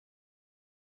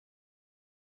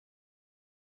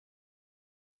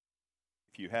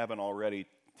If you haven't already,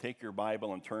 take your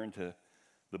Bible and turn to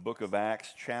the book of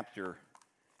Acts, chapter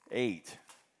 8.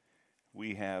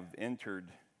 We have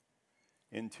entered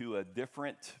into a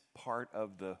different part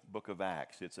of the book of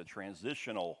Acts. It's a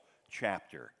transitional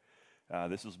chapter.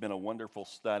 This has been a wonderful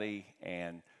study,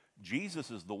 and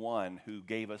Jesus is the one who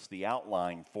gave us the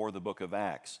outline for the book of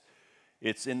Acts.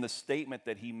 It's in the statement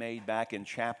that he made back in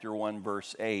chapter 1,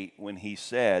 verse 8, when he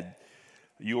said,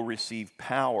 "You'll receive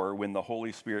power when the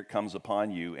Holy Spirit comes upon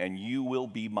you, and you will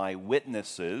be my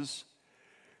witnesses,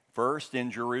 first in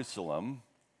Jerusalem,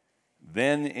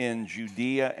 then in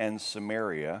Judea and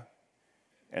Samaria,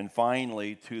 and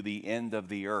finally to the end of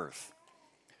the earth."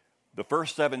 The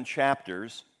first 7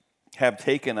 chapters have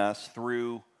taken us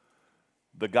through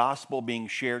the gospel being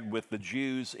shared with the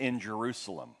Jews in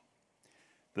Jerusalem.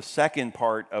 The second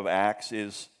part of Acts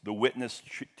is the witness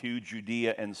to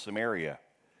Judea and Samaria,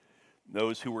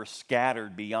 those who were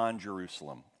scattered beyond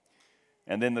Jerusalem.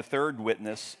 And then the third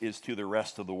witness is to the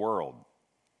rest of the world.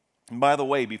 And by the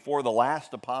way, before the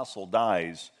last apostle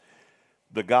dies,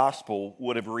 the gospel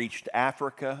would have reached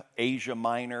Africa, Asia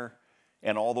Minor,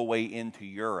 and all the way into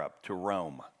Europe to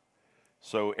Rome.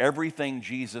 So everything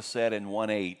Jesus said in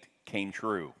 1:8 came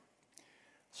true.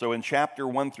 So in chapter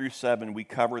 1 through 7, we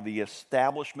cover the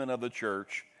establishment of the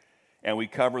church, and we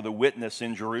cover the witness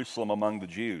in Jerusalem among the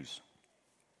Jews.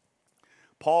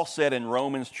 Paul said in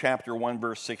Romans chapter 1,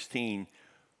 verse 16,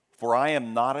 "For I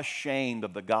am not ashamed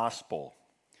of the gospel,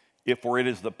 for it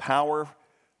is the power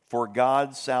for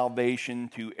God's salvation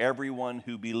to everyone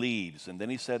who believes." And then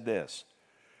he said this,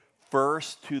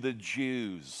 "First to the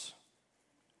Jews,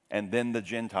 and then the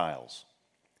Gentiles."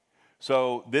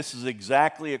 So this is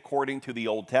exactly according to the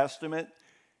Old Testament.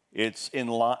 It's in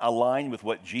line with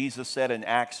what Jesus said in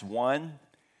Acts 1,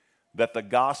 that the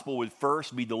gospel would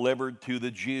first be delivered to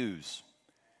the Jews.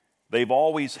 They've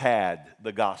always had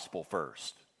the gospel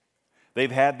first. They've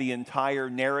had the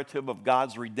entire narrative of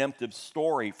God's redemptive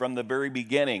story from the very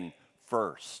beginning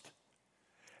first.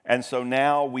 And so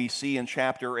now we see in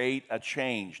chapter 8 a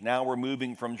change. Now we're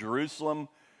moving from Jerusalem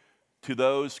to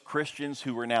those Christians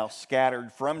who were now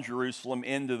scattered from Jerusalem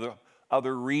into the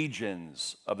other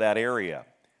regions of that area,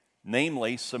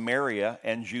 namely Samaria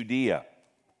and Judea.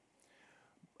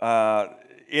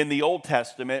 In the Old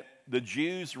Testament, the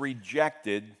Jews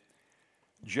rejected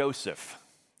Joseph.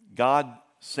 God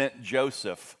sent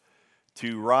Joseph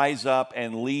to rise up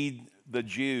and lead the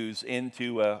Jews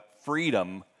into a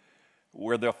freedom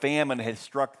where the famine had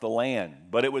struck the land.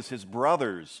 But it was his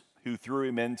brothers who threw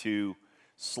him into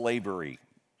slavery.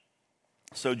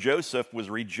 So Joseph was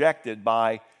rejected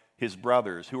by his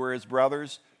brothers. Who were his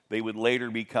brothers? They would later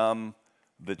become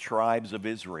the tribes of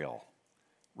Israel,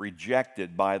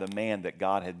 rejected by the man that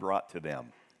God had brought to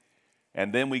them.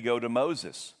 And then we go to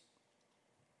Moses.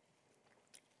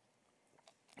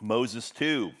 Moses,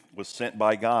 too, was sent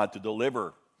by God to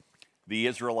deliver the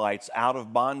Israelites out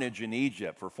of bondage in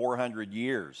Egypt for 400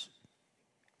 years.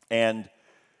 And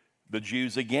the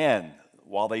Jews, again,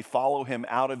 while they follow him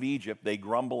out of Egypt, they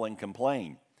grumble and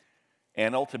complain.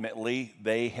 And ultimately,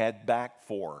 they head back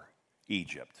for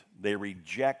Egypt. They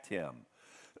reject him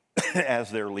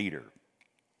as their leader.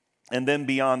 And then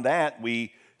beyond that,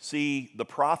 we see the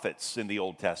prophets in the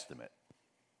Old Testament.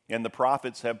 And the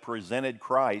prophets have presented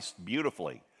Christ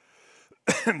beautifully.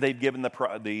 They've given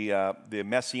the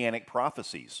messianic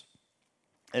prophecies.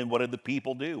 And what did the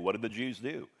people do? What did the Jews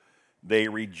do? They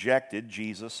rejected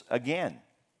Jesus again.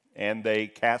 And they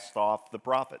cast off the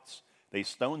prophets. They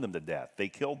stoned them to death. They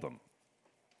killed them.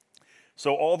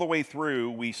 So all the way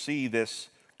through, we see this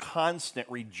constant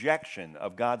rejection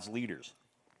of God's leaders.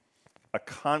 A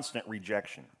constant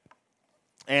rejection.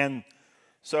 And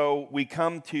so we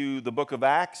come to the book of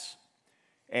Acts,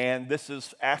 and this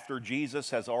is after Jesus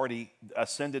has already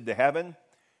ascended to heaven.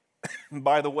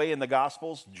 By the way, in the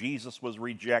Gospels, Jesus was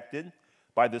rejected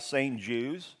by the same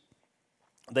Jews.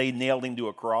 They nailed him to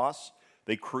a cross.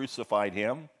 They crucified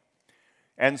him.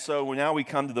 And so now we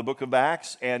come to the book of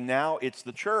Acts, and now it's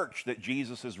the church that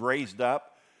Jesus has raised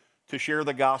up to share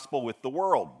the gospel with the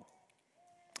world,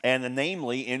 and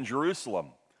namely in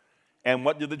Jerusalem. And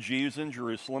what do the Jews in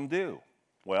Jerusalem do?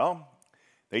 Well,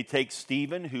 they take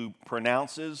Stephen, who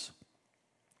pronounces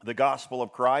the gospel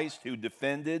of Christ, who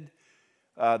defended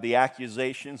the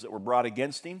accusations that were brought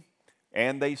against him,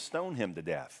 and they stone him to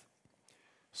death.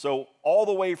 So all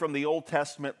the way from the Old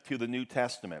Testament to the New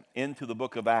Testament, into the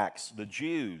book of Acts, the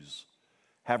Jews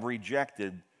have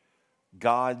rejected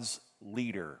God's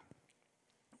leader,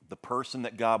 the person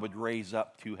that God would raise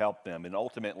up to help them. And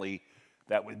ultimately,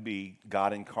 that would be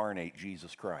God incarnate,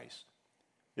 Jesus Christ.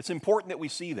 It's important that we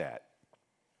see that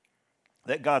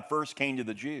God first came to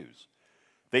the Jews.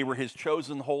 They were his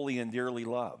chosen, holy, and dearly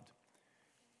loved,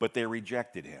 but they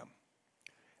rejected him.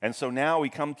 And so now we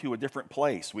come to a different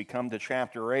place. We come to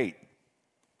chapter 8.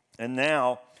 And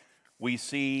now we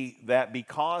see that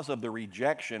because of the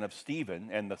rejection of Stephen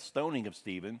and the stoning of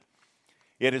Stephen,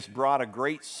 it has brought a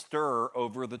great stir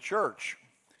over the church.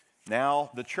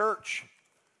 Now the church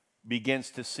begins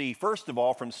to see, first of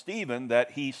all, from Stephen,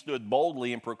 that he stood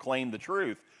boldly and proclaimed the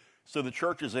truth. So the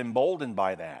church is emboldened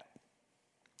by that.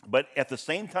 But at the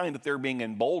same time that they're being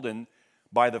emboldened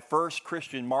by the first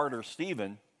Christian martyr,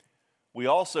 Stephen, we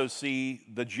also see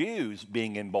the Jews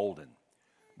being emboldened.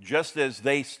 Just as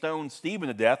they stoned Stephen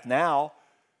to death, now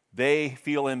they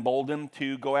feel emboldened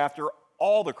to go after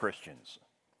all the Christians.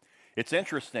 It's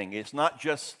interesting. It's not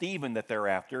just Stephen that they're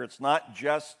after. It's not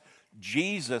just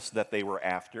Jesus that they were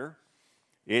after.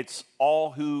 It's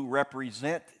all who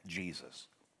represent Jesus.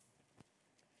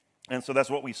 And so that's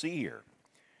what we see here.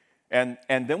 And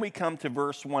then we come to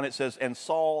verse 1. It says, "And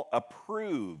Saul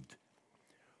approved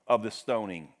of the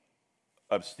stoning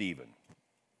of Stephen."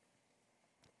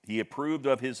 He approved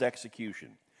of his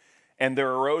execution. "And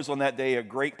there arose on that day a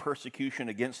great persecution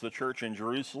against the church in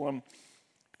Jerusalem,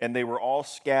 and they were all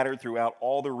scattered throughout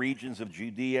all the regions of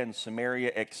Judea and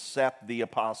Samaria except the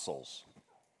apostles."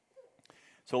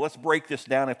 So let's break this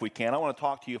down if we can. I want to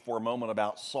talk to you for a moment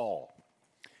about Saul.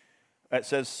 It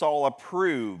says Saul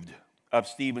approved of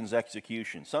Stephen's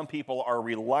execution. Some people are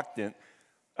reluctant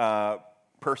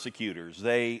persecutors.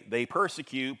 They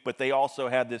persecute, but they also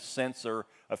have this sense or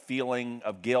a feeling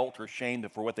of guilt or shame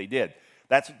for what they did.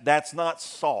 That's not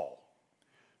Saul.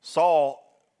 Saul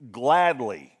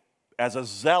gladly, as a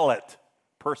zealot,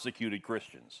 persecuted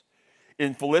Christians.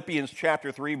 In Philippians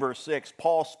chapter 3, verse 6,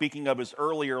 Paul, speaking of his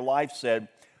earlier life, said,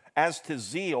 "As to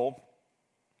zeal,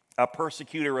 a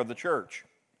persecutor of the church."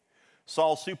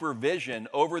 Saul's supervision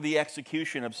over the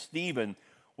execution of Stephen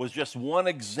was just one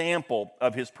example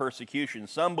of his persecution.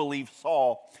 Some believe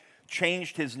Saul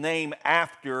changed his name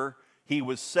after he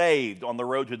was saved on the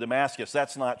road to Damascus.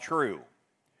 That's not true.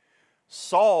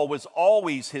 Saul was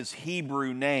always his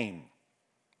Hebrew name,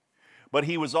 but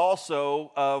he was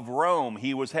also of Rome.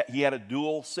 He had a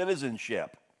dual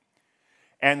citizenship.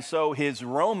 And so his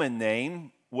Roman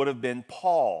name would have been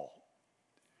Paul.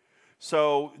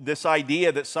 So this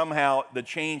idea that somehow the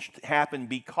change happened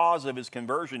because of his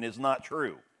conversion is not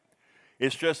true.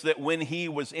 It's just that when he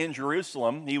was in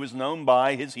Jerusalem, he was known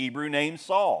by his Hebrew name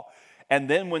Saul. And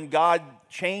then when God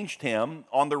changed him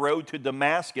on the road to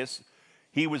Damascus,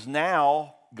 he was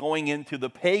now going into the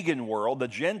pagan world, the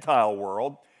Gentile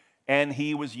world, and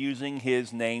he was using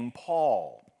his name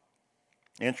Paul,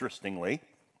 interestingly.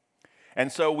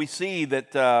 And so we see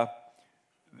that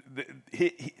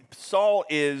Saul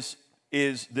is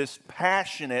this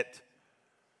passionate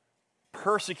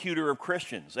persecutor of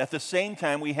Christians. At the same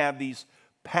time, we have these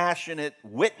passionate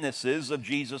witnesses of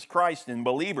Jesus Christ in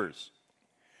believers.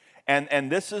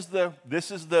 And this is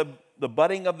the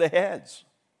butting of the heads.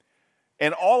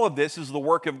 And all of this is the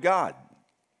work of God.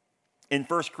 In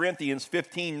 1 Corinthians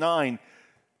 15:9,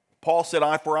 Paul said,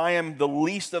 "For I am the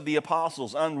least of the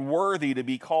apostles, unworthy to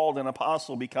be called an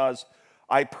apostle because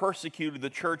I persecuted the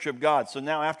church of God." So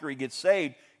now after he gets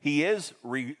saved, he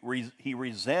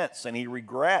resents and he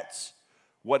regrets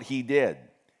what he did.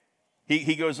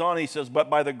 He goes on, he says, "But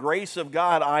by the grace of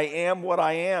God, I am what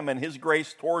I am, and his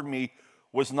grace toward me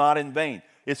was not in vain."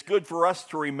 It's good for us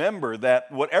to remember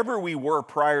that whatever we were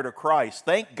prior to Christ,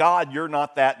 thank God you're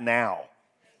not that now.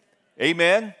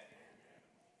 Amen?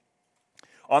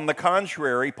 On the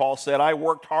contrary, Paul said, "I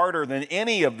worked harder than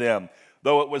any of them,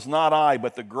 though it was not I,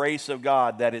 but the grace of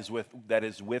God that is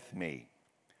with me."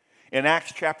 In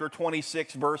Acts chapter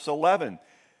 26, verse 11,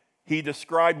 he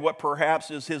described what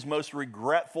perhaps is his most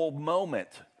regretful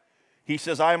moment. He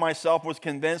says, "I myself was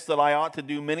convinced that I ought to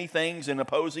do many things in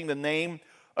opposing the name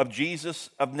of Jesus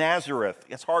of Nazareth."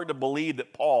 It's hard to believe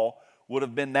that Paul would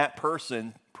have been that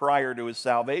person prior to his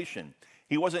salvation.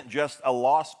 He wasn't just a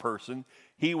lost person.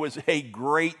 He was a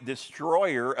great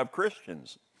destroyer of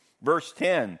Christians. Verse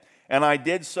 10, "And I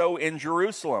did so in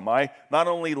Jerusalem. I not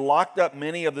only locked up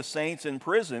many of the saints in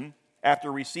prison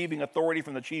after receiving authority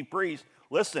from the chief priests,"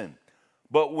 listen,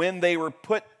 "but when they were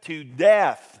put to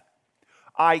death,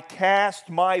 I cast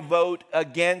my vote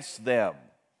against them."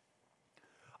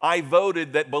 I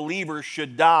voted that believers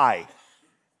should die.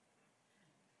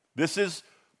 This is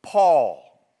Paul,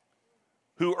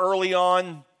 who early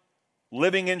on,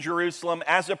 living in Jerusalem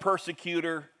as a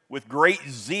persecutor with great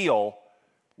zeal,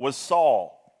 was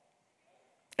Saul.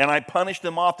 "And I punished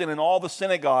them often in all the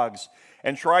synagogues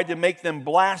and tried to make them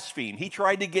blaspheme." He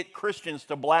tried to get Christians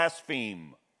to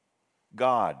blaspheme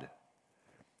God.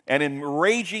 And in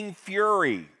raging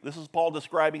fury, this is Paul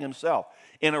describing himself,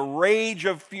 in a rage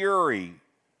of fury,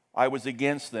 I was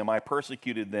against them. I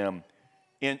persecuted them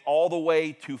in all the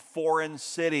way to foreign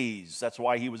cities. That's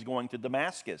why he was going to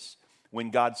Damascus when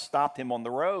God stopped him on the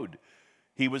road.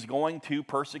 He was going to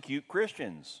persecute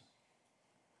Christians.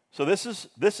 So this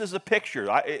is a picture.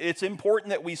 It's important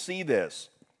that we see this.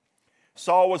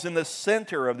 Saul was in the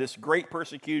center of this great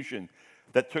persecution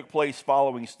that took place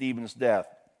following Stephen's death.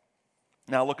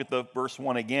 Now look at the verse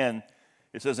 1 again.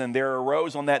 It says, "And there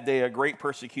arose on that day a great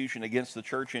persecution against the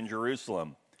church in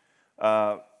Jerusalem."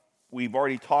 We've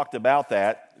already talked about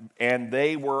that. "And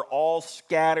they were all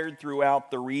scattered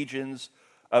throughout the regions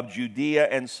of Judea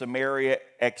and Samaria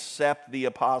except the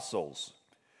apostles."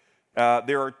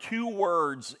 There are two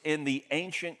words in the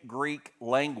ancient Greek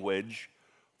language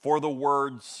for the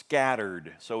word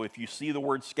scattered. So if you see the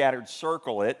word scattered,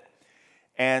 circle it.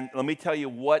 And let me tell you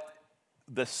what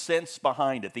the sense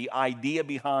behind it, the idea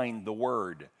behind the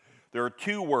word. There are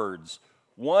two words.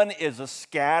 One is a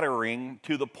scattering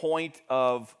to the point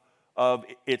of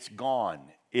it's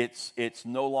gone. It's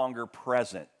no longer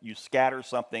present. You scatter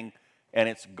something and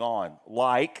it's gone.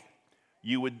 Like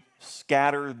you would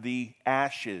scatter the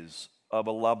ashes of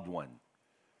a loved one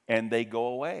and they go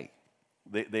away.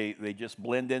 They just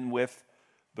blend in with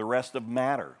the rest of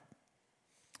matter.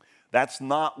 That's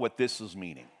not what this is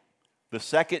meaning. The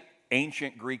second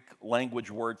ancient Greek language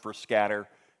word for scatter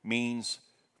means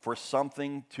for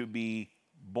something to be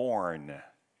born.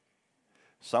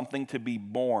 Something to be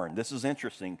born. This is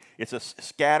interesting. It's a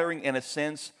scattering in a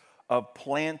sense of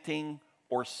planting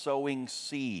or sowing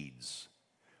seeds.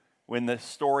 When the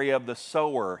story of the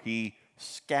sower, he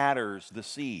scatters the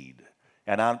seed,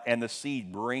 and the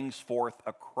seed brings forth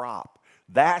a crop.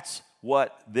 That's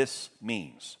what this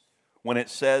means when it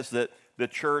says that the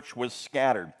church was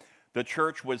scattered. The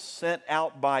church was sent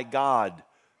out by God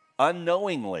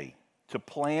unknowingly to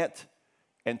plant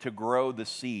and to grow the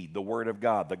seed, the word of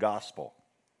God, the gospel.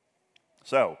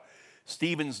 So,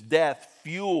 Stephen's death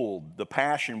fueled the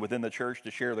passion within the church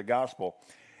to share the gospel,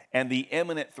 and the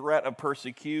imminent threat of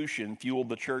persecution fueled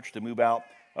the church to move out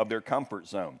of their comfort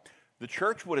zone. The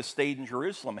church would have stayed in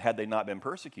Jerusalem had they not been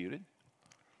persecuted,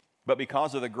 but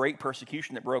because of the great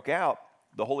persecution that broke out,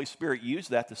 the Holy Spirit used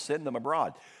that to send them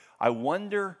abroad. I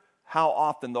wonder how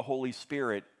often the Holy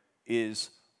Spirit is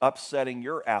upsetting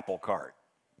your apple cart.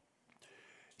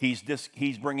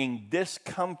 He's bringing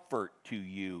discomfort to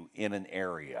you in an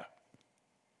area,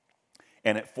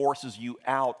 and it forces you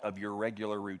out of your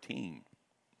regular routine.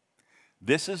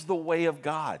 This is the way of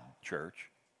God, church.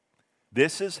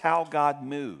 This is how God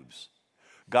moves.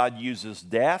 God uses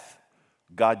death.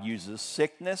 God uses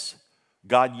sickness.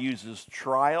 God uses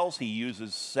trials. He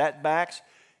uses setbacks.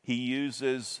 He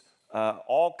uses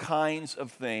all kinds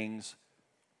of things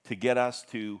to get us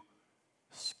to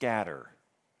scatter,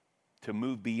 to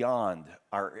move beyond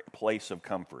our place of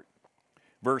comfort.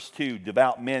 Verse 2,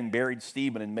 "Devout men buried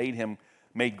Stephen and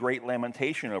made great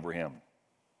lamentation over him."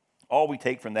 All we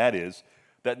take from that is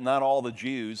that not all the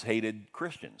Jews hated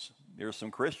Christians. There are some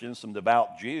Christians, some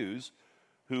devout Jews,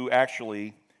 who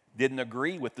actually didn't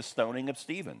agree with the stoning of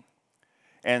Stephen.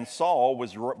 And Saul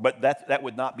was, but that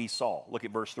would not be Saul. Look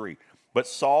at verse 3. "But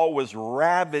Saul was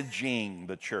ravaging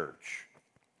the church."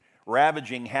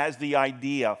 Ravaging has the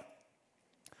idea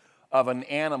of an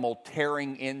animal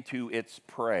tearing into its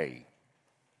prey.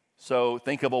 So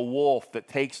think of a wolf that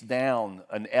takes down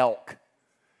an elk,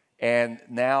 and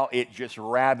now it just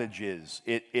ravages.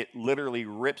 It literally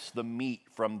rips the meat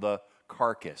from the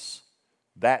carcass.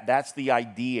 That's the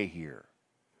idea here.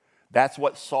 That's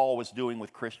what Saul was doing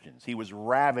with Christians. He was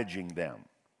ravaging them.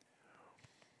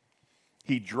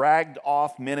 He dragged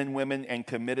off men and women and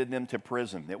committed them to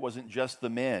prison. It wasn't just the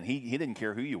men. He didn't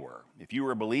care who you were. If you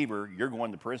were a believer, you're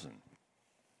going to prison.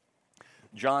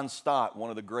 John Stott, one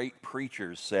of the great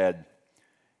preachers, said,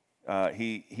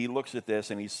 he looks at this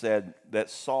and he said that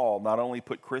Saul not only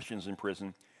put Christians in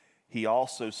prison, he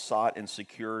also sought and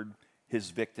secured his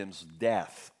victim's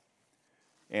death.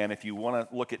 And if you want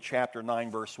to look at chapter 9,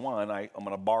 verse 1, I'm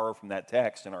going to borrow from that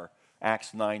text in our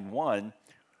Acts 9:1.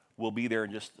 We'll be there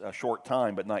in just a short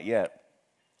time, but not yet.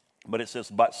 But it says,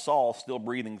 "But Saul, still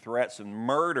breathing threats and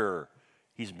murder,"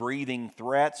 he's breathing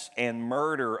threats and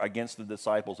murder against the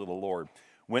disciples of the Lord,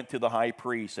 "went to the high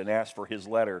priest and asked for his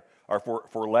letter, or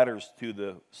for letters to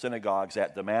the synagogues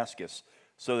at Damascus,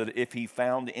 so that if he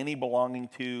found any belonging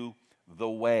to the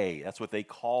way," that's what they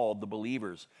called the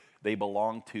believers. They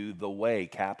belonged to the way,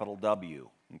 capital W,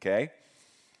 okay?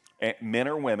 And men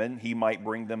or women, he might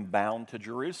bring them bound to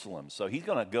Jerusalem. So he's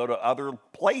going to go to other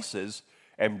places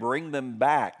and bring them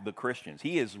back, the Christians.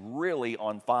 He is really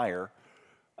on fire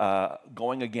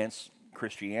going against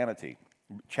Christianity.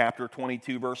 Chapter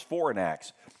 22, verse 4 in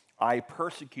Acts. I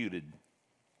persecuted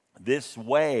this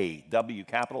way, W,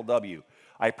 capital W.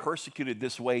 I persecuted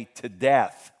this way to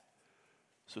death.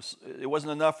 So it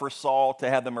wasn't enough for Saul to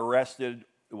have them arrested.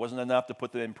 It wasn't enough to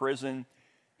put them in prison.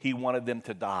 He wanted them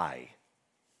to die.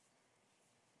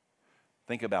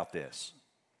 Think about this.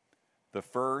 The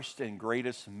first and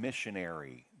greatest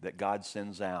missionary that God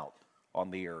sends out on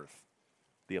the earth,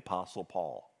 the Apostle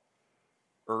Paul,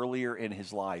 earlier in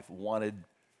his life wanted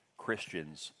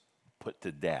Christians put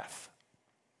to death.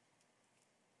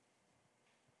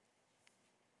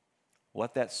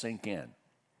 Let that sink in.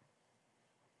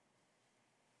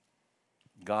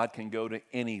 God can go to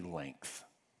any length,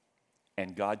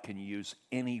 and God can use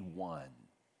anyone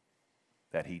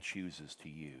that he chooses to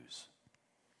use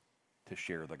to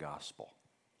share the gospel.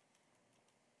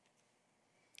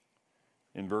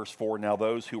 In verse 4, now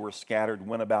those who were scattered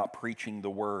went about preaching the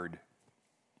word.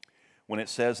 When it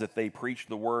says that they preached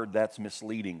the word, that's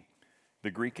misleading.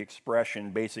 The Greek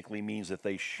expression basically means that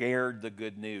they shared the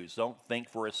good news. Don't think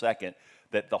for a second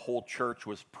that the whole church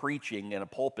was preaching in a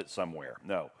pulpit somewhere.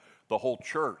 No, the whole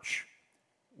church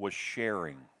was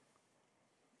sharing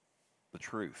the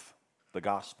truth, the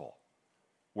gospel,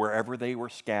 wherever they were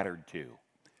scattered to.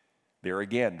 There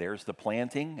again, there's the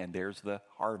planting and there's the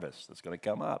harvest that's going to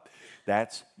come up.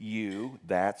 That's you,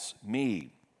 that's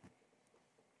me.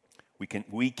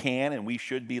 We can and we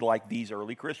should be like these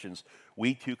early Christians.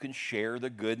 We too can share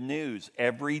the good news.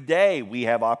 Every day we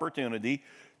have opportunity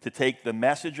to take the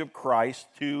message of Christ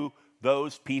to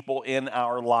those people in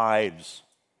our lives.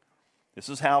 This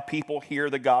is how people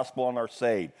hear the gospel and are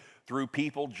saved, through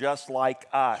people just like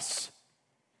us.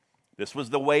 This was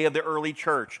the way of the early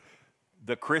church.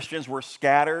 The Christians were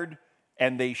scattered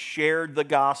and they shared the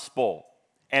gospel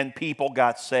and people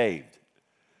got saved.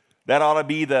 That ought to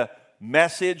be the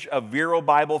message of Vero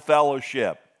Bible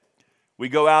Fellowship. We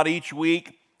go out each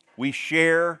week, we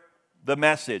share the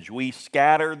message, we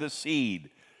scatter the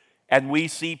seed, and we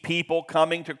see people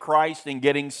coming to Christ and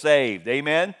getting saved.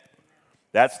 Amen?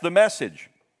 That's the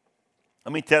message.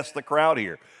 Let me test the crowd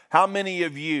here. How many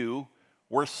of you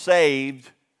were saved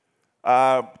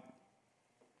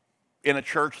in a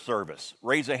church service?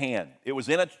 Raise a hand. It was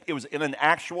in an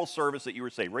actual service that you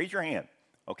were saved. Raise your hand.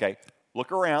 Okay.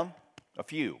 Look around. A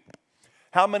few.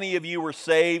 How many of you were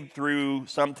saved through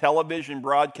some television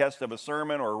broadcast of a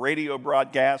sermon or a radio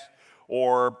broadcast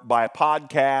or by a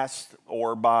podcast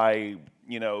or by,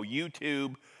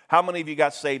 YouTube? How many of you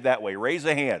got saved that way? Raise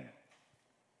a hand.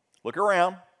 Look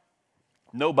around.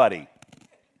 Nobody.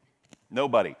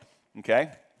 Nobody.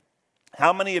 Okay?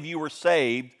 How many of you were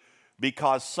saved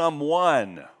because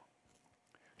someone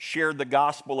shared the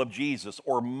gospel of Jesus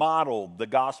or modeled the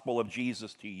gospel of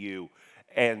Jesus to you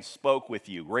and spoke with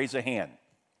you? Raise a hand.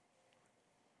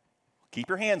 Keep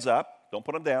your hands up. Don't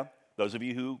put them down. Those of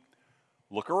you who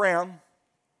look around.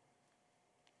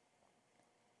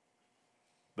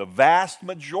 The vast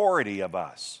majority of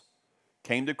us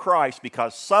came to Christ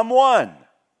because someone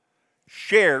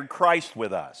shared Christ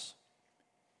with us.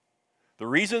 The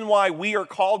reason why we are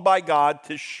called by God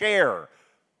to share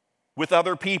with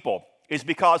other people is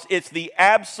because it's the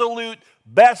absolute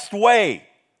best way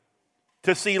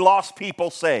to see lost people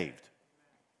saved.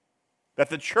 That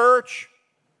the church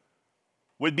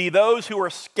would be those who are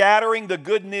scattering the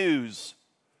good news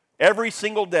every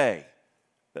single day.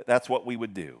 That's what we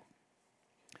would do.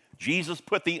 Jesus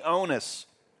put the onus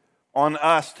on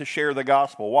us to share the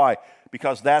gospel. Why?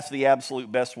 Because that's the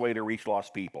absolute best way to reach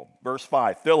lost people. Verse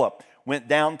 5, Philip went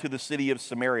down to the city of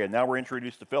Samaria. Now we're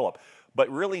introduced to Philip. But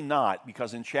really not,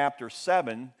 because in chapter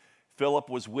 7, Philip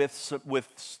was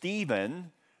with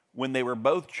Stephen when they were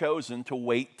both chosen to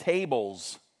wait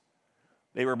tables.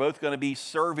 They were both going to be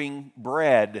serving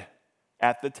bread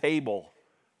at the table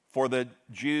for the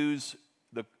Jews,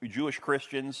 the Jewish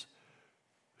Christians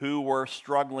who were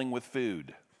struggling with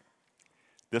food.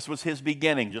 This was his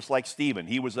beginning, just like Stephen.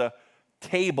 He was a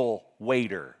table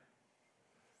waiter.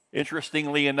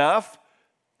 Interestingly enough,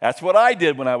 that's what I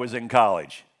did when I was in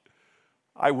college.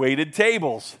 I waited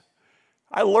tables.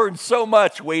 I learned so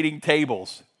much waiting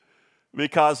tables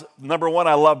because, number one,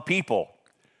 I love people.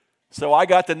 So I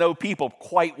got to know people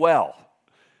quite well.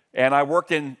 And I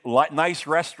worked in nice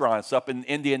restaurants up in the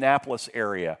Indianapolis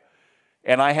area.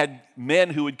 And I had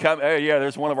men who would come, oh yeah,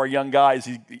 there's one of our young guys,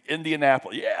 he's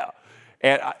Indianapolis,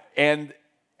 yeah. And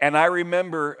I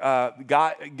remember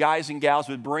guys and gals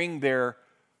would bring their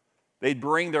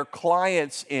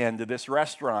clients into this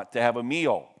restaurant to have a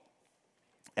meal.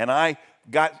 And I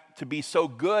got to be so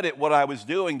good at what I was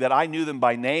doing that I knew them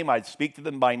by name. I'd speak to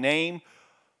them by name.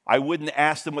 I wouldn't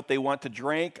ask them what they want to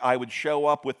drink. I would show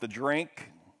up with the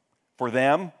drink for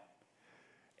them.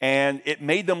 And it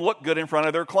made them look good in front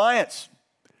of their clients.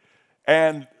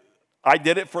 And I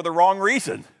did it for the wrong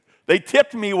reason. They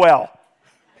tipped me well.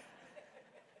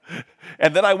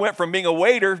 And then I went from being a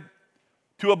waiter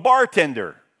to a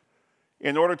bartender.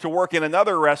 In order to work in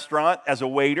another restaurant as a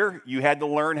waiter, you had to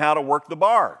learn how to work the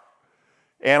bar.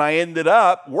 And I ended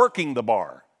up working the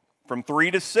bar from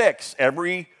 3 to 6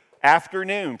 every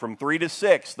afternoon, from 3 to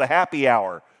 6, the happy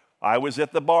hour. I was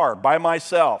at the bar by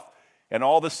myself. And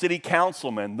all the city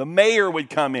councilmen, the mayor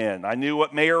would come in. I knew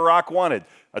what Mayor Rock wanted.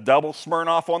 A double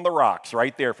Smirnoff on the rocks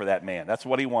right there for that man. That's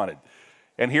what he wanted.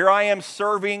 And here I am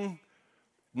serving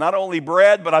not only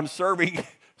bread, but I'm serving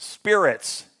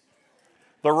spirits.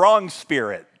 The wrong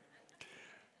spirit.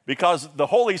 Because the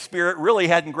Holy Spirit really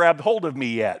hadn't grabbed hold of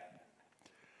me yet.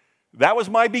 That was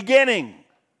my beginning.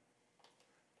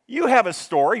 You have a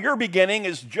story. Your beginning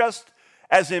is just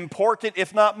as important,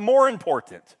 if not more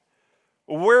important.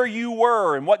 Where you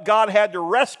were and what God had to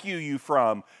rescue you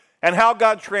from and how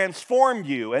God transformed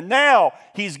you. And now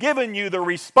He's given you the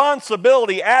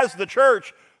responsibility as the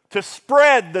church to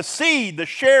spread the seed, to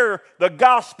share the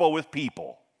gospel with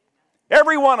people.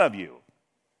 Every one of you.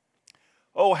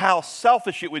 Oh, how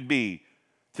selfish it would be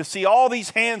to see all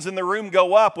these hands in the room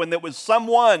go up when there was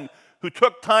someone who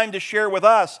took time to share with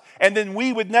us, and then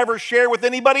we would never share with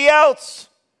anybody else.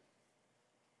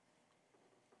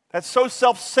 That's so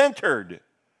self-centered.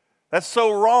 That's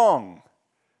so wrong.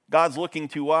 God's looking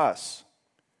to us.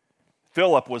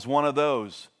 Philip was one of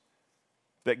those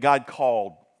that God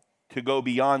called to go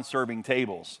beyond serving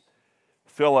tables.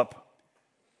 Philip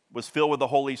was filled with the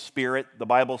Holy Spirit. The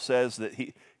Bible says that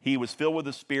he was filled with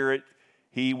the Spirit,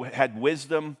 he had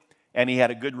wisdom, and he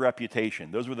had a good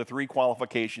reputation. Those were the 3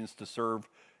 qualifications to serve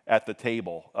at the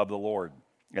table of the Lord.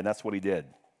 And that's what he did.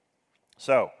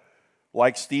 So,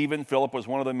 like Stephen, Philip was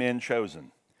one of the men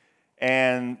chosen.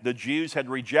 And the Jews had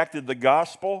rejected the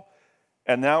gospel,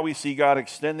 and now we see God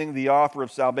extending the offer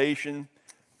of salvation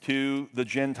to the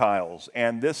Gentiles.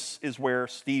 And this is where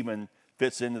Stephen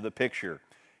fits into the picture.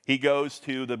 He goes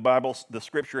to the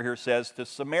scripture here says, to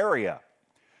Samaria.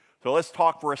 So let's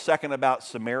talk for a second about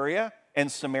Samaria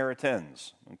and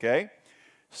Samaritans, okay?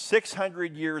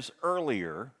 600 years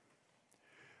earlier,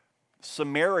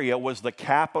 Samaria was the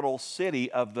capital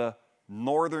city of the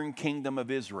northern kingdom of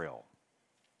Israel.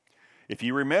 If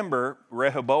you remember,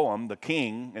 Rehoboam, the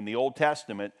king in the Old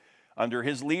Testament, under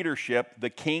his leadership, the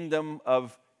kingdom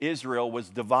of Israel was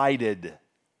divided.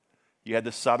 You had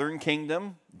the southern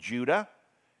kingdom, Judah,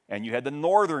 and you had the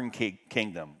northern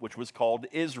kingdom, which was called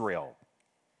Israel.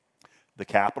 The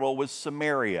capital was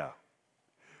Samaria.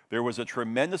 There was a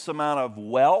tremendous amount of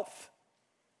wealth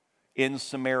in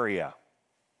Samaria.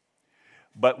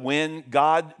 But when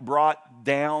God brought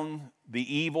down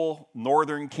the evil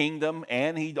northern kingdom,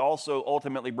 and He also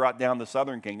ultimately brought down the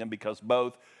southern kingdom because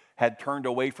both had turned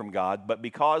away from God, but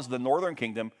because the northern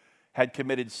kingdom had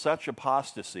committed such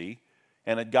apostasy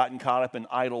and had gotten caught up in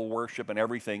idol worship and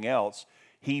everything else,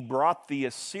 He brought the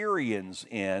Assyrians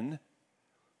in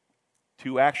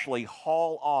to actually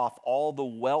haul off all the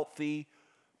wealthy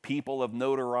people of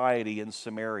notoriety in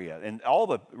Samaria. And all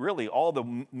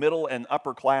the middle and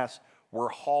upper class were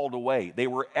hauled away. They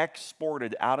were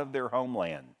exported out of their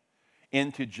homeland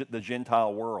into the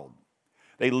Gentile world.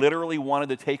 They literally wanted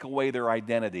to take away their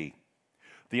identity.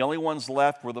 The only ones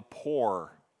left were the poor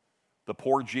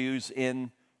Jews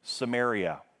in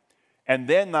Samaria. And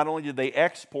then not only did they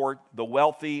export the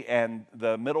wealthy and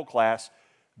the middle class,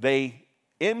 they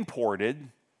imported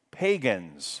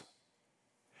pagans.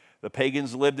 The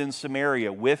pagans lived in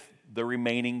Samaria with the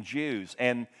remaining Jews.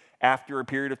 And after a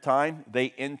period of time,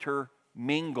 they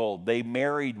intermingled. They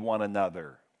married one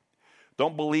another.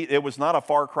 Don't believe, it was not a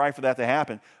far cry for that to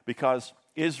happen because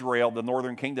Israel, the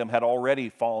northern kingdom, had already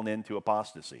fallen into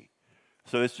apostasy.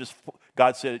 So it's just,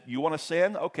 God said, you want to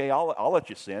sin? Okay, I'll let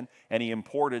you sin. And He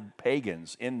imported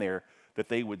pagans in there that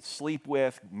they would sleep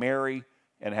with, marry,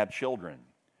 and have children.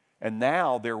 And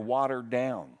now they're watered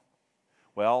down.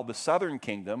 Well, the southern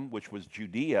kingdom, which was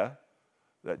Judah,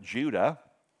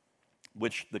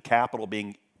 which the capital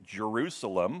being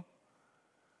Jerusalem,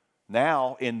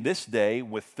 now in this day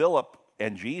with Philip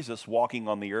and Jesus walking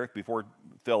on the earth before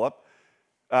Philip,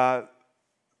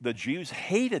 the Jews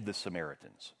hated the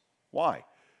Samaritans. Why?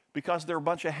 Because they're a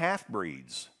bunch of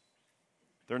half-breeds.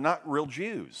 They're not real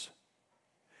Jews.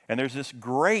 And there's this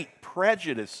great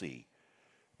prejudice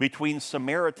between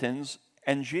Samaritans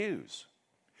and Jews.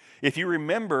 If you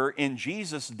remember, in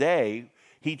Jesus' day,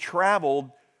 He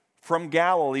traveled from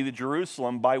Galilee to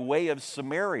Jerusalem by way of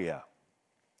Samaria.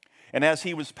 And as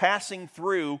He was passing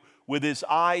through with his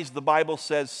eyes, the Bible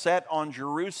says, set on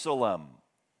Jerusalem.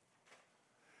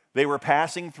 They were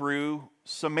passing through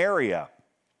Samaria,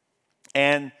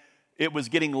 and it was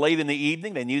getting late in the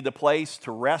evening. They needed a place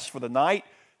to rest for the night,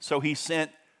 so he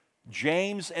sent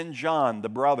James and John, the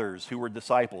brothers who were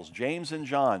disciples, James and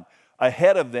John,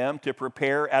 ahead of them to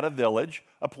prepare at a village,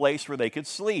 a place where they could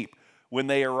sleep. When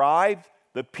they arrived,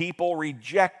 the people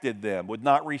rejected them, would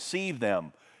not receive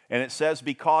them. And it says,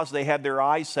 because they had their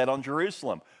eyes set on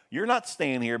Jerusalem. You're not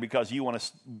staying here because you want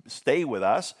to stay with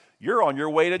us. You're on your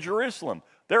way to Jerusalem.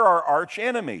 They're our arch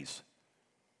enemies.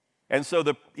 And so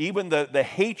even the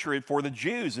hatred for the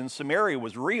Jews in Samaria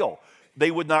was real.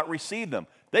 They would not receive them.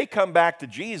 They come back to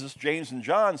Jesus, James and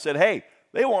John, said, hey,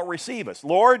 they won't receive us.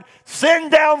 Lord,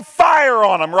 send down fire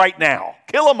on them right now.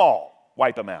 Kill them all.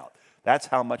 Wipe them out. That's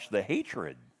how much the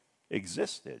hatred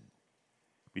existed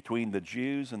between the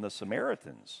Jews and the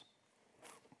Samaritans.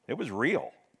 It was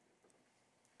real.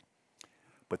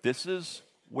 But this is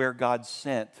where God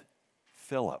sent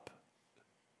Philip,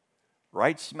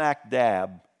 right smack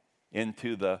dab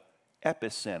into the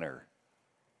epicenter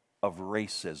of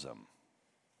racism.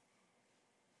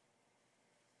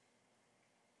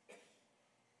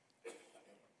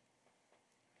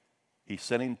 He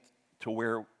sent him to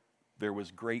where there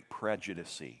was great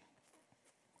prejudice.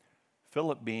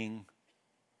 Philip being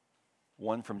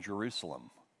one from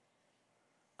Jerusalem.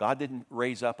 God didn't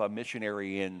raise up a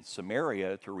missionary in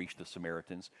Samaria to reach the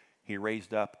Samaritans. He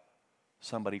raised up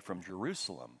somebody from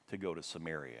Jerusalem to go to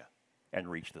Samaria and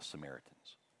reach the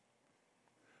Samaritans.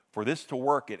 For this to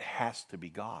work, it has to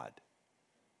be God.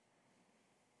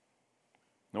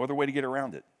 No other way to get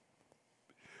around it.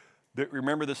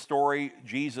 Remember the story,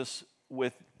 Jesus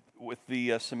with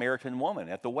the Samaritan woman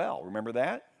at the well. Remember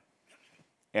that?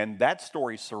 And that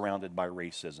story is surrounded by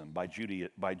racism,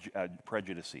 by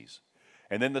prejudices.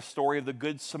 And then the story of the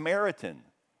Good Samaritan.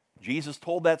 Jesus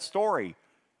told that story.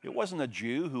 It wasn't a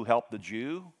Jew who helped the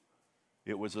Jew.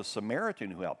 It was a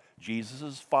Samaritan who helped. Jesus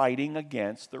is fighting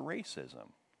against the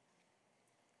racism.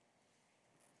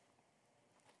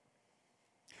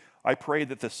 I pray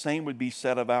that the same would be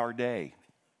said of our day.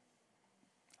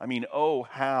 I mean, oh,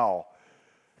 how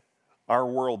our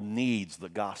world needs the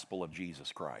gospel of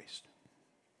Jesus Christ.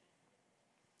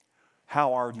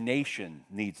 How our nation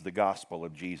needs the gospel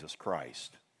of Jesus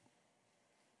Christ.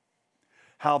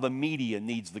 How the media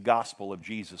needs the gospel of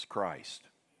Jesus Christ.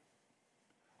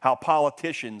 How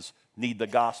politicians need the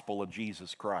gospel of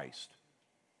Jesus Christ.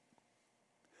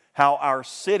 How our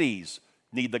cities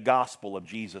need the gospel of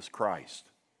Jesus Christ.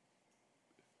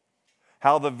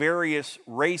 How the various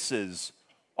races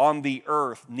on the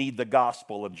earth need the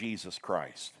gospel of Jesus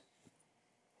Christ.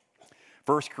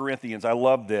 1 Corinthians, I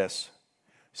love this.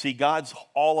 See, God's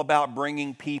all about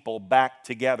bringing people back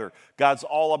together. God's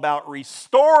all about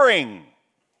restoring.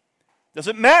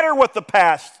 Doesn't matter what the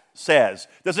past says.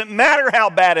 Doesn't matter how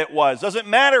bad it was. Doesn't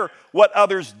matter what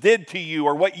others did to you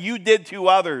or what you did to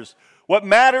others. What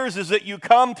matters is that you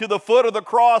come to the foot of the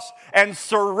cross and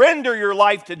surrender your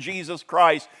life to Jesus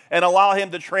Christ and allow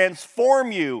Him to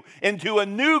transform you into a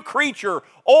new creature.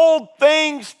 Old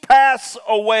things pass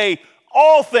away.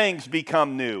 All things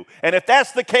become new. And if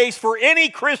that's the case for any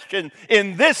Christian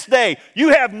in this day, you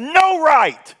have no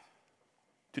right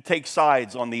to take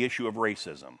sides on the issue of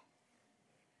racism.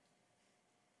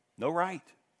 No right.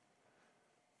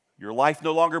 Your life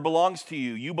no longer belongs to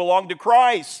you. You belong to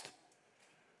Christ.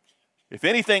 If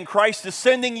anything, Christ is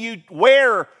sending you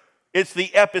where it's the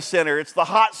epicenter, it's the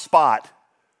hot spot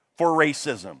for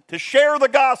racism, to share the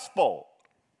gospel.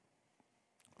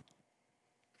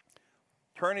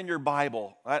 Turn in your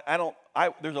Bible. I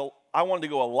wanted to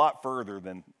go a lot further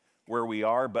than where we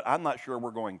are, but I'm not sure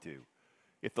we're going to.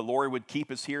 If the Lord would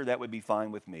keep us here, that would be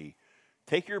fine with me.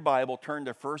 Take your Bible, turn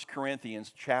to 1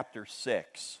 Corinthians chapter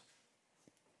 6.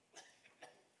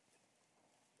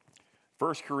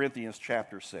 1 Corinthians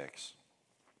chapter 6.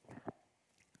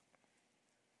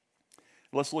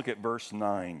 Let's look at verse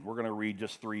 9. We're going to read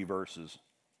just 3 verses.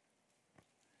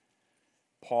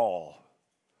 Paul,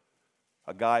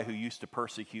 a guy who used to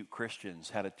persecute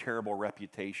Christians, had a terrible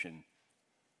reputation,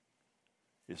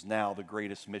 is now the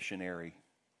greatest missionary.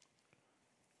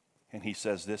 And he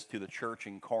says this to the church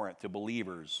in Corinth, to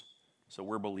believers. So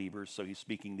we're believers, so he's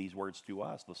speaking these words to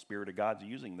us. The Spirit of God's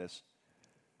using this.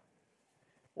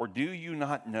 Or do you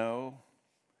not know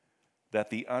that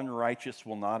the unrighteous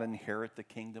will not inherit the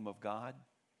kingdom of God?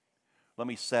 Let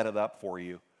me set it up for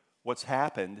you. What's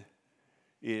happened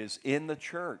is in the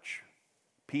church,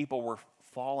 people were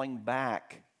falling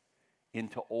back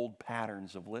into old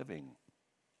patterns of living.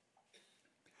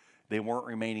 They weren't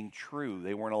remaining true.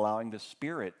 They weren't allowing the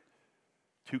Spirit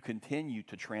to continue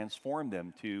to transform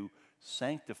them, to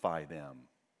sanctify them,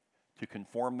 to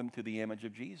conform them to the image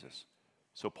of Jesus.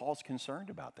 So Paul's concerned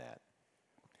about that.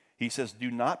 He says, do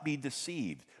not be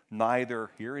deceived.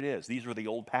 Neither, here it is, these are the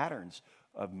old patterns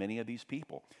of many of these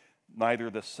people. Neither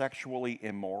the sexually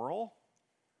immoral,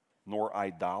 nor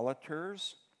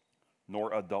idolaters,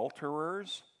 nor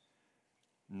adulterers,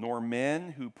 nor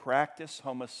men who practice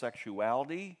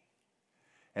homosexuality.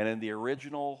 And in the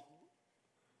original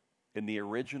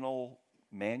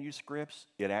manuscripts,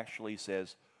 it actually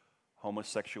says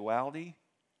homosexuality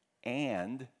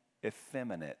and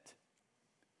effeminate.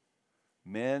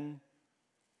 Men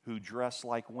who dress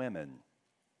like women.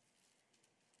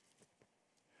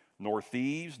 Nor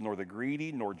thieves, nor the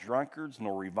greedy, nor drunkards,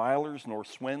 nor revilers, nor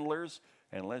swindlers,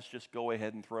 and let's just go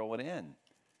ahead and throw it in,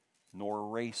 nor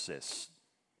racists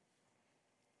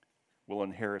will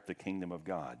inherit the kingdom of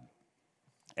God.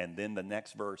 And then the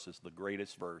next verse is the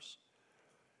greatest verse.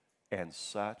 And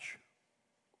such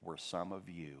were some of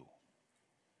you.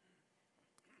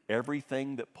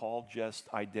 Everything that Paul just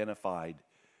identified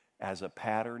as a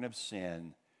pattern of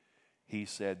sin, he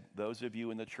said, those of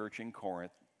you in the church in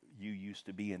Corinth, you used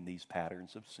to be in these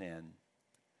patterns of sin.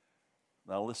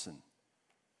 Now listen,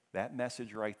 that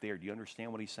message right there, do you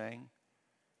understand what he's saying?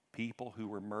 People who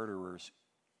were murderers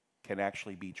can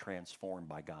actually be transformed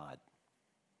by God.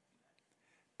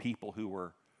 People who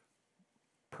were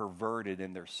perverted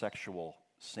in their sexual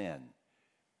sin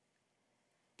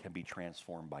can be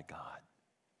transformed by God.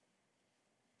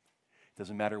 It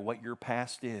doesn't matter what your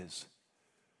past is,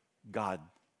 God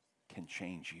can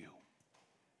change you.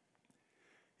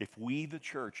 If we, the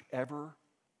church, ever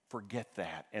forget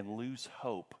that and lose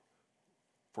hope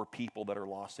for people that are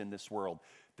lost in this world,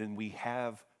 then we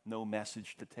have no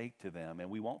message to take to them, and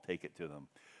we won't take it to them.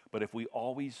 But if we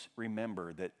always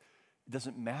remember that it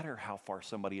doesn't matter how far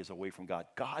somebody is away from God,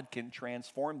 God can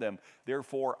transform them.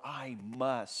 Therefore, I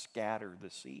must scatter the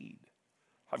seed.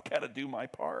 I've got to do my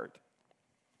part.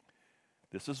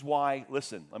 This is why,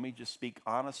 listen, let me just speak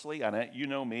honestly, and you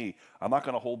know me, I'm not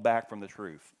going to hold back from the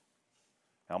truth.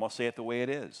 I'm going to say it the way it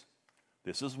is.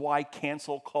 This is why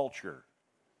cancel culture,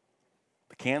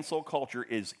 the cancel culture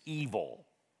is evil.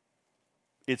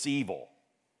 It's evil.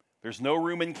 There's no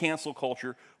room in cancel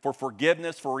culture for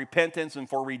forgiveness, for repentance, and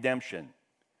for redemption.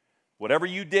 Whatever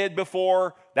you did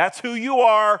before, that's who you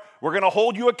are. We're going to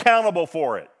hold you accountable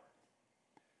for it.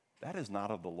 That is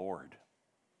not of the Lord.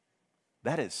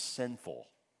 That is sinful.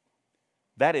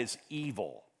 That is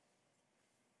evil.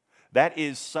 That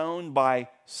is sown by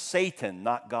Satan,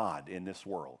 not God, in this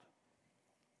world.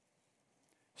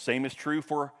 Same is true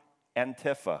for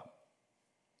Antifa.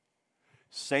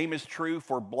 Same is true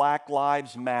for Black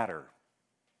Lives Matter.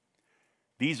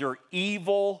 These are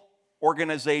evil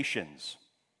organizations.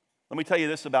 Let me tell you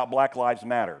this about Black Lives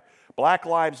Matter. Black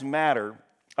Lives Matter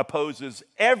opposes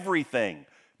everything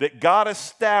that God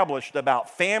established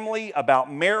about family,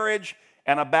 about marriage,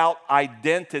 and about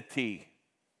identity.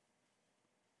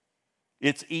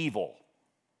 It's evil.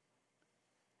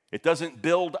 It doesn't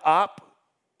build up,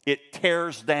 it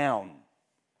tears down.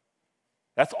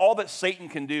 That's all that Satan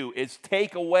can do, is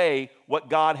take away what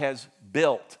God has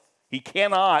built. He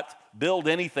cannot build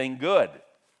anything good.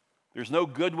 There's no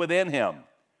good within him.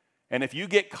 And if you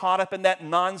get caught up in that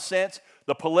nonsense,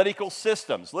 the political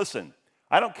systems, listen,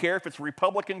 I don't care if it's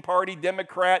Republican Party,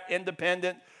 Democrat,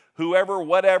 Independent, whoever,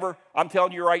 whatever, I'm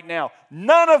telling you right now,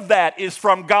 none of that is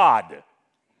from God.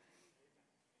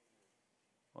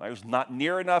 Well, there's not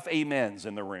near enough amens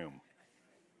in the room.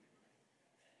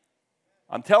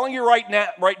 I'm telling you right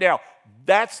now,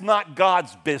 that's not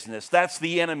God's business. That's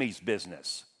the enemy's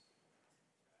business.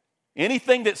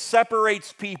 Anything that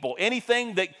separates people,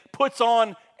 anything that puts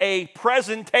on a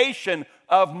presentation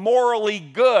of morally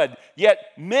good, yet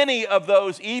many of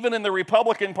those, even in the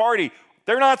Republican Party,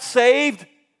 they're not saved.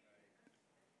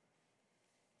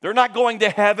 They're not going to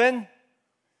heaven.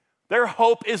 Their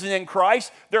hope isn't in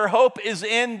Christ. Their hope is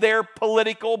in their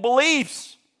political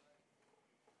beliefs.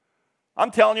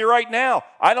 I'm telling you right now,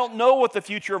 I don't know what the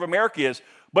future of America is,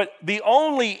 but the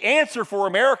only answer for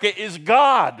America is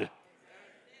God.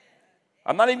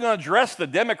 I'm not even going to address the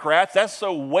Democrats. That's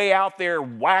so way out there,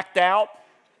 whacked out.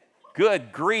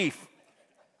 Good grief.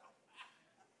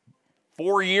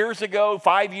 4 years ago,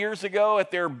 5 years ago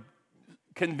at their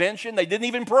convention, they didn't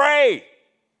even pray.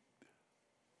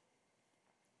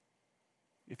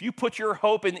 If you put your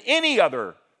hope in any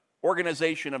other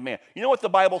organization of man, you know what the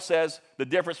Bible says the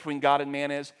difference between God and man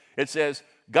is? It says,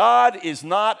 God is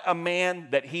not a man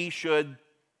that he should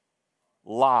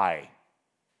lie.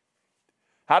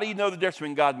 How do you know the difference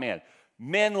between God and man?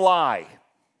 Men lie.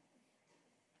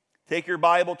 Take your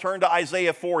Bible, turn to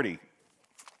Isaiah 40.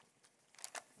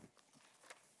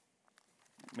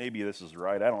 Maybe this is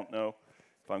right. I don't know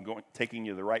if I'm taking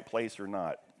you to the right place or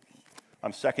not.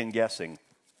 I'm second guessing.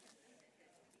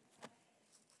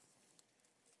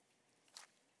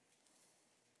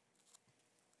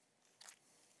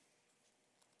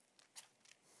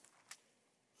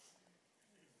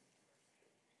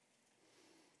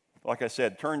 Like I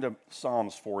said, turn to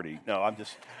Psalms 40. No, I'm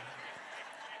just...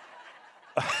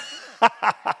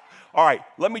 All right,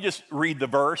 let me just read the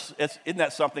verse. Isn't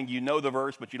that something? You know the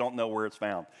verse, but you don't know where it's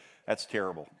found. That's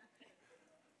terrible.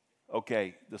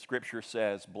 Okay, the scripture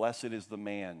says, blessed is the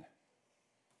man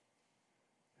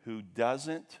who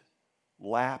doesn't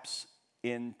lapse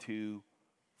into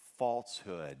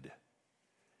falsehood.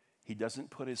 He doesn't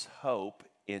put his hope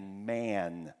in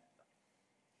man.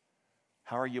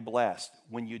 How are you blessed?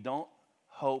 When you don't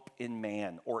hope in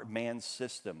man or man's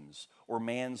systems or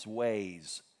man's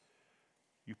ways.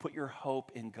 You put your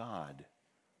hope in God,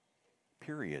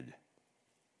 period.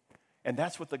 And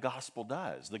that's what the gospel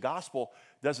does. The gospel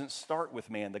doesn't start with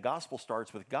man. The gospel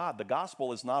starts with God. The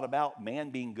gospel is not about man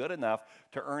being good enough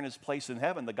to earn his place in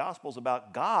heaven. The gospel is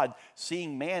about God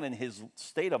seeing man in his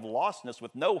state of lostness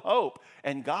with no hope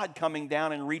and God coming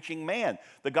down and reaching man.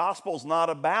 The gospel is not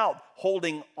about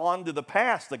holding on to the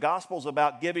past. The gospel is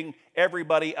about giving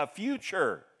everybody a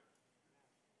future.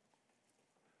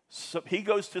 So he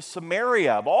goes to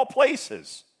Samaria, of all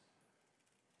places.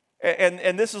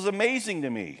 And this is amazing to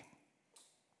me.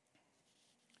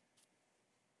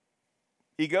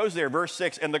 He goes there, verse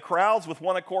 6, and the crowds with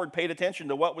one accord paid attention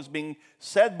to what was being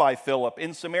said by Philip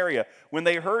in Samaria when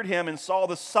they heard him and saw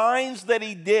the signs that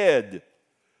he did.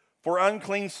 For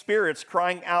unclean spirits,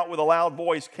 crying out with a loud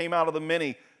voice, came out of the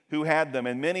many who had them,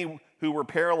 and many who were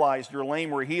paralyzed or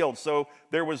lame were healed. So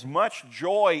there was much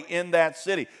joy in that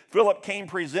city. Philip came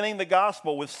presenting the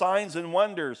gospel with signs and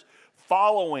wonders,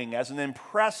 following as an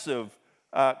impressive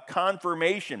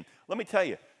confirmation. Let me tell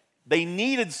you, they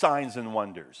needed signs and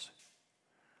wonders.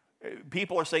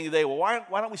 People are saying today, well,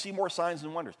 why don't we see more signs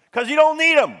and wonders? Because you don't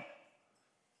need them.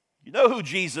 You know who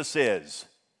Jesus is.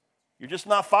 You're just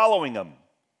not following him.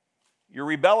 You're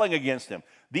rebelling against him.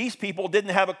 These people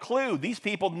didn't have a clue. These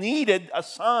people needed a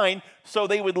sign so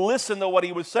they would listen to what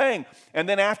he was saying. And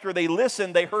then after they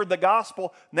listened, they heard the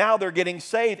gospel. Now they're getting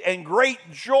saved. And great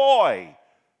joy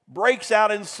breaks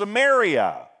out in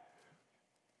Samaria,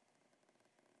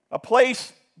 a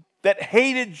place that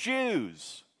hated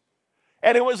Jews.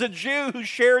 And it was a Jew who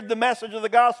shared the message of the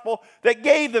gospel that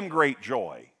gave them great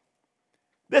joy.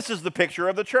 This is the picture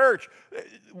of the church.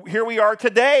 Here we are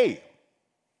today.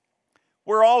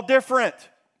 We're all different.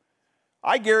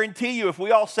 I guarantee you, if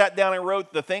we all sat down and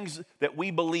wrote the things that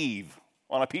we believe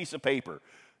on a piece of paper,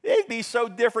 they'd be so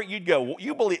different you'd go,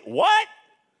 you believe, what?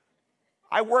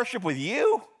 I worship with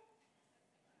you?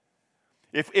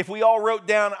 If we all wrote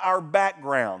down our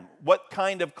background, what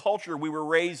kind of culture we were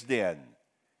raised in.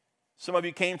 Some of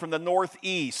you came from the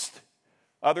Northeast.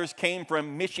 Others came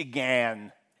from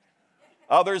Michigan.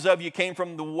 Others of you came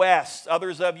from the West.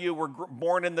 Others of you were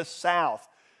born in the South.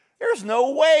 There's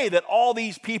no way that all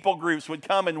these people groups would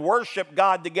come and worship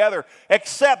God together,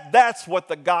 except that's what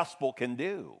the gospel can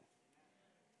do.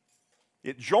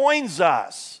 It joins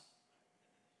us.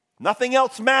 Nothing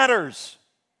else matters.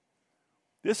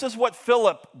 This is what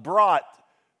Philip brought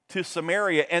to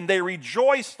Samaria, and they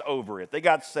rejoiced over it. They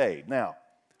got saved. Now,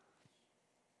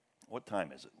 what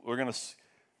time is it? We're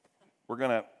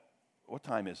gonna, what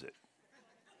time is it?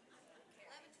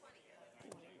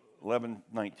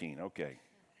 11:19, okay.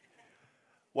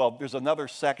 Well, there's another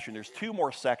section. There's two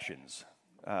more sections.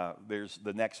 There's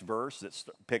the next verse that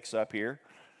picks up here,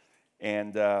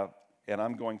 and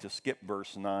I'm going to skip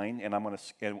verse 9, and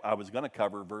I was going to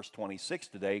cover verse 26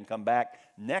 today and come back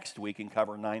next week and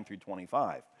cover 9 through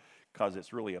 25 because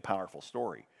it's really a powerful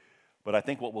story. But I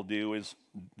think what we'll do is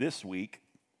this week,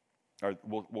 or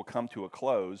we'll come to a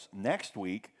close. Next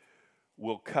week,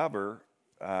 we'll cover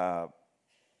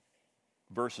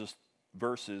verses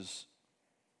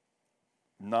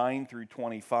 9 through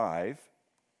 25,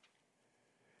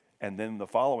 and then the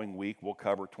following week we'll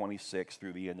cover 26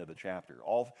 through the end of the chapter.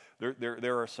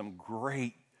 There are some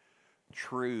great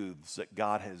truths that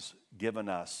God has given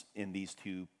us in these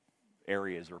two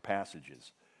areas or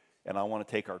passages, and I want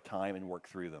to take our time and work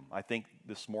through them. I think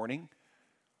this morning,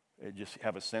 I just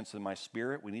have a sense in my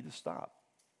spirit, we need to stop.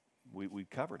 We've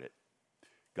covered it.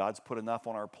 God's put enough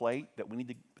on our plate that we need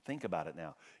to think about it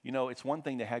now. You know, it's one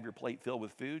thing to have your plate filled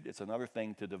with food. It's another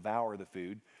thing to devour the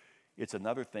food. It's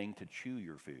another thing to chew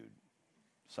your food.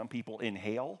 Some people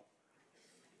inhale,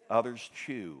 others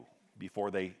chew before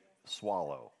they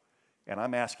swallow. And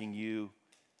I'm asking you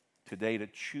today to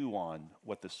chew on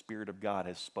what the Spirit of God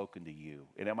has spoken to you.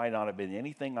 And it might not have been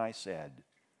anything I said,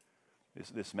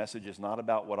 This message is not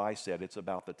about what I said, it's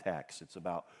about the text. It's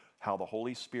about how the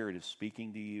Holy Spirit is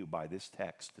speaking to you by this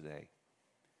text today.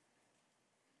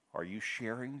 Are you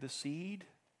sharing the seed?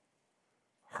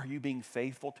 Are you being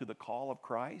faithful to the call of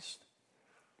Christ?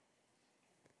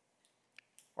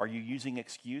 Are you using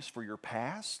excuse for your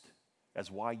past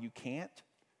as why you can't?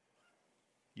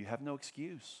 You have no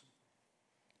excuse.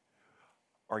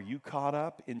 Are you caught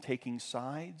up in taking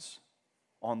sides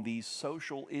on these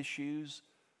social issues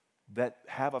that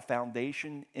have a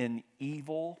foundation in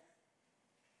evil?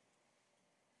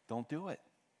 Don't do it.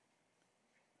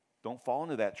 Don't fall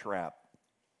into that trap.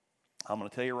 I'm going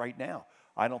to tell you right now,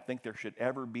 I don't think there should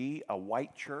ever be a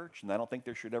white church, and I don't think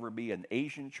there should ever be an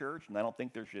Asian church, and I don't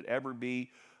think there should ever be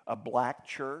a black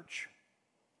church.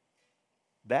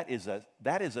 That is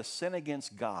a sin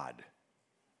against God.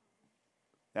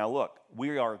 Now look,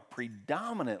 we are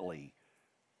predominantly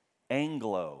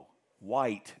Anglo,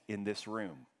 white in this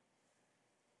room.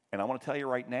 And I want to tell you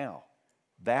right now,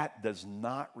 that does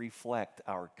not reflect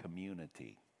our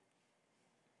community.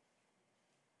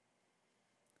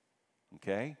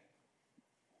 Okay?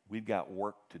 We've got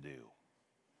work to do.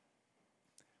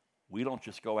 We don't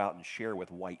just go out and share with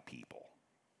white people.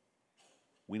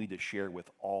 We need to share with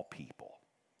all people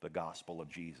the gospel of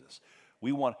Jesus.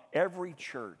 We want every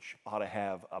church ought to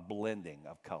have a blending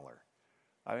of color.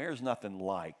 I mean, there's nothing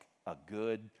like a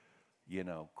good,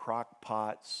 crock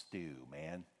pot stew,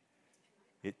 man.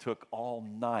 It took all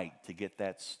night to get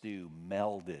that stew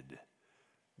melded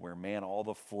where, man, all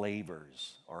the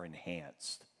flavors are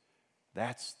enhanced.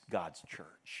 That's God's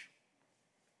church.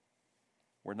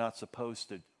 We're not supposed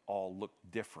to all look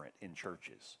different in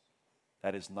churches.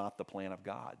 That is not the plan of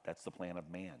God. That's the plan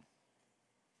of man.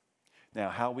 Now,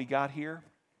 how we got here,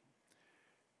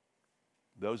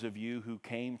 those of you who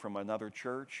came from another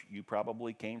church, you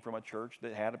probably came from a church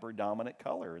that had a predominant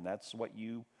color, and that's what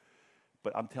you,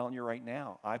 but I'm telling you right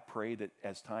now, I pray that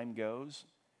as time goes,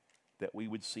 that we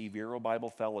would see Vero Bible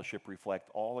Fellowship reflect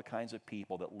all the kinds of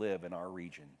people that live in our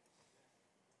region.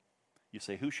 You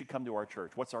say, who should come to our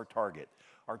church? What's our target?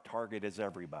 Our target is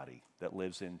everybody that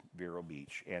lives in Vero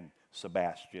Beach and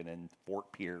Sebastian and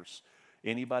Fort Pierce.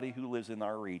 Anybody who lives in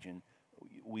our region,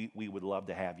 we would love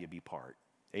to have you be part.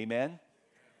 Amen?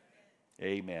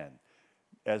 Amen.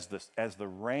 As the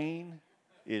rain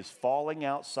is falling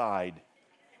outside,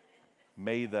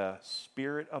 may the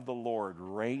Spirit of the Lord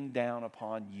rain down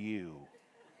upon you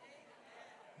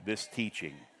this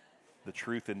teaching, the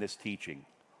truth in this teaching.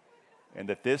 And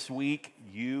that this week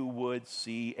you would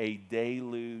see a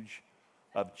deluge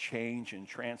of change and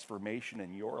transformation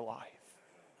in your life.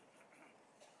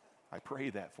 I pray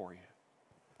that for you.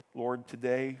 Lord,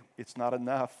 today it's not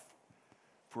enough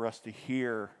for us to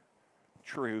hear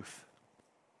truth.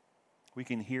 We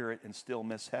can hear it and still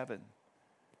miss heaven.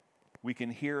 We can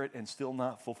hear it and still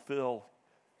not fulfill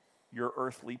your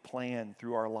earthly plan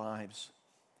through our lives.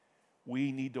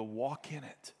 We need to walk in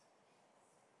it.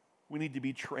 We need to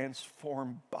be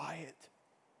transformed by it.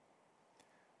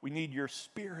 We need your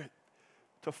Spirit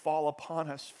to fall upon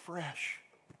us fresh.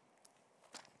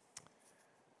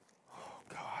 Oh,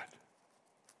 God.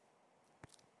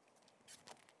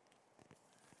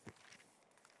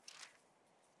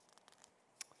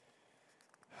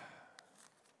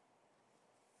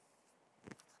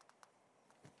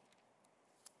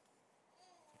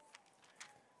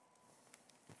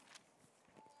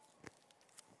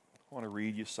 I want to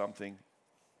read you something.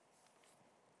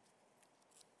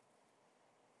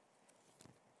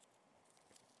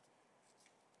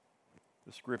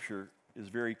 The scripture is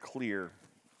very clear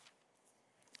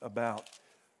about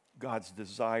God's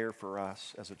desire for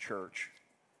us as a church.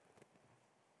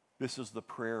 This is the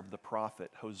prayer of the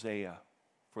prophet Hosea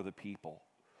for the people.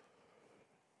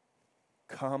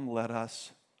 Come, let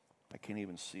us, I can't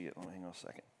even see it. Hang on a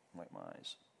second. Wipe my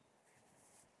eyes.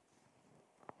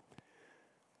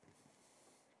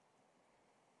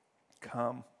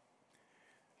 Come,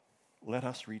 let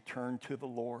us return to the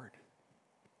Lord,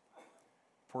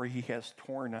 for he has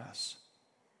torn us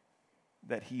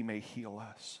that he may heal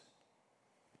us.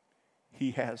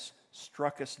 He has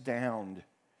struck us down,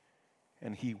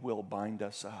 and he will bind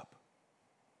us up.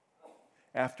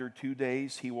 After 2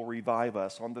 days, he will revive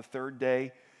us. On the third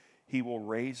day, he will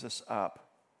raise us up,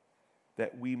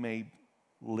 that we may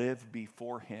live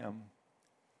before him.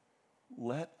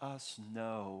 Let us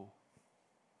know.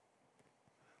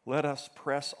 Let us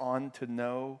press on to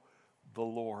know the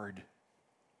Lord.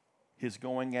 His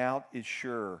going out is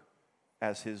sure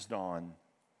as his dawn.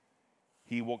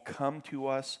 He will come to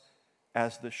us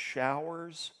as the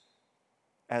showers,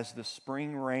 as the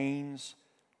spring rains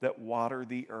that water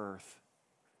the earth.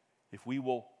 If we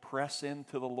will press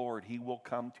into the Lord, He will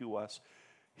come to us.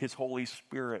 His Holy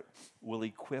Spirit will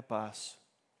equip us,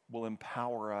 will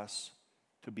empower us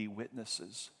to be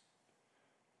witnesses.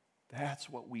 That's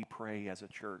what we pray as a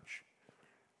church.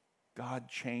 God,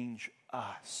 change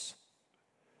us.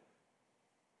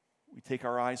 We take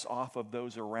our eyes off of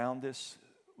those around us.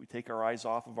 We take our eyes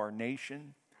off of our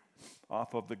nation,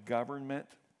 off of the government,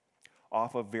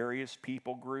 off of various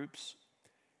people groups.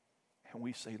 And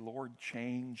we say, Lord,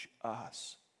 change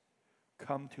us.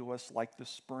 Come to us like the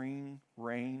spring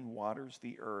rain waters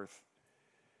the earth.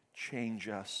 Change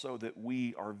us so that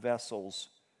we are vessels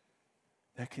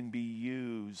that can be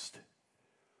used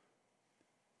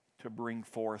to bring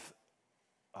forth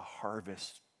a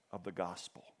harvest of the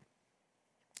gospel.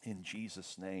 In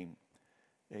Jesus' name,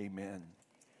 amen.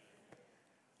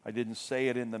 I didn't say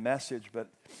it in the message, but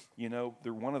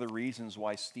one of the reasons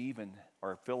why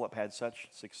Philip had such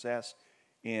success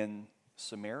in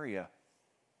Samaria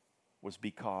was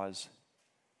because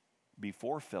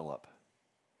before Philip,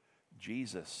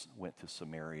 Jesus went to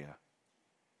Samaria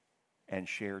and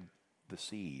shared the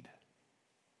seed.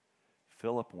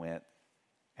 Philip went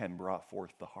and brought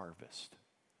forth the harvest.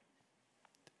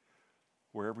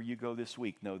 Wherever you go this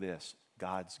week, know this: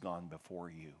 God's gone before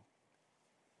you.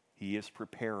 He is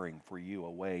preparing for you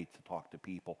a way to talk to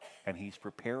people, and He's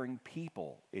preparing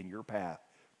people in your path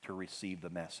to receive the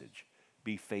message.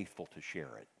 Be faithful to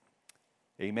share it.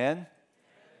 Amen?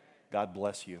 God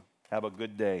bless you. Have a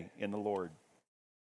good day in the Lord.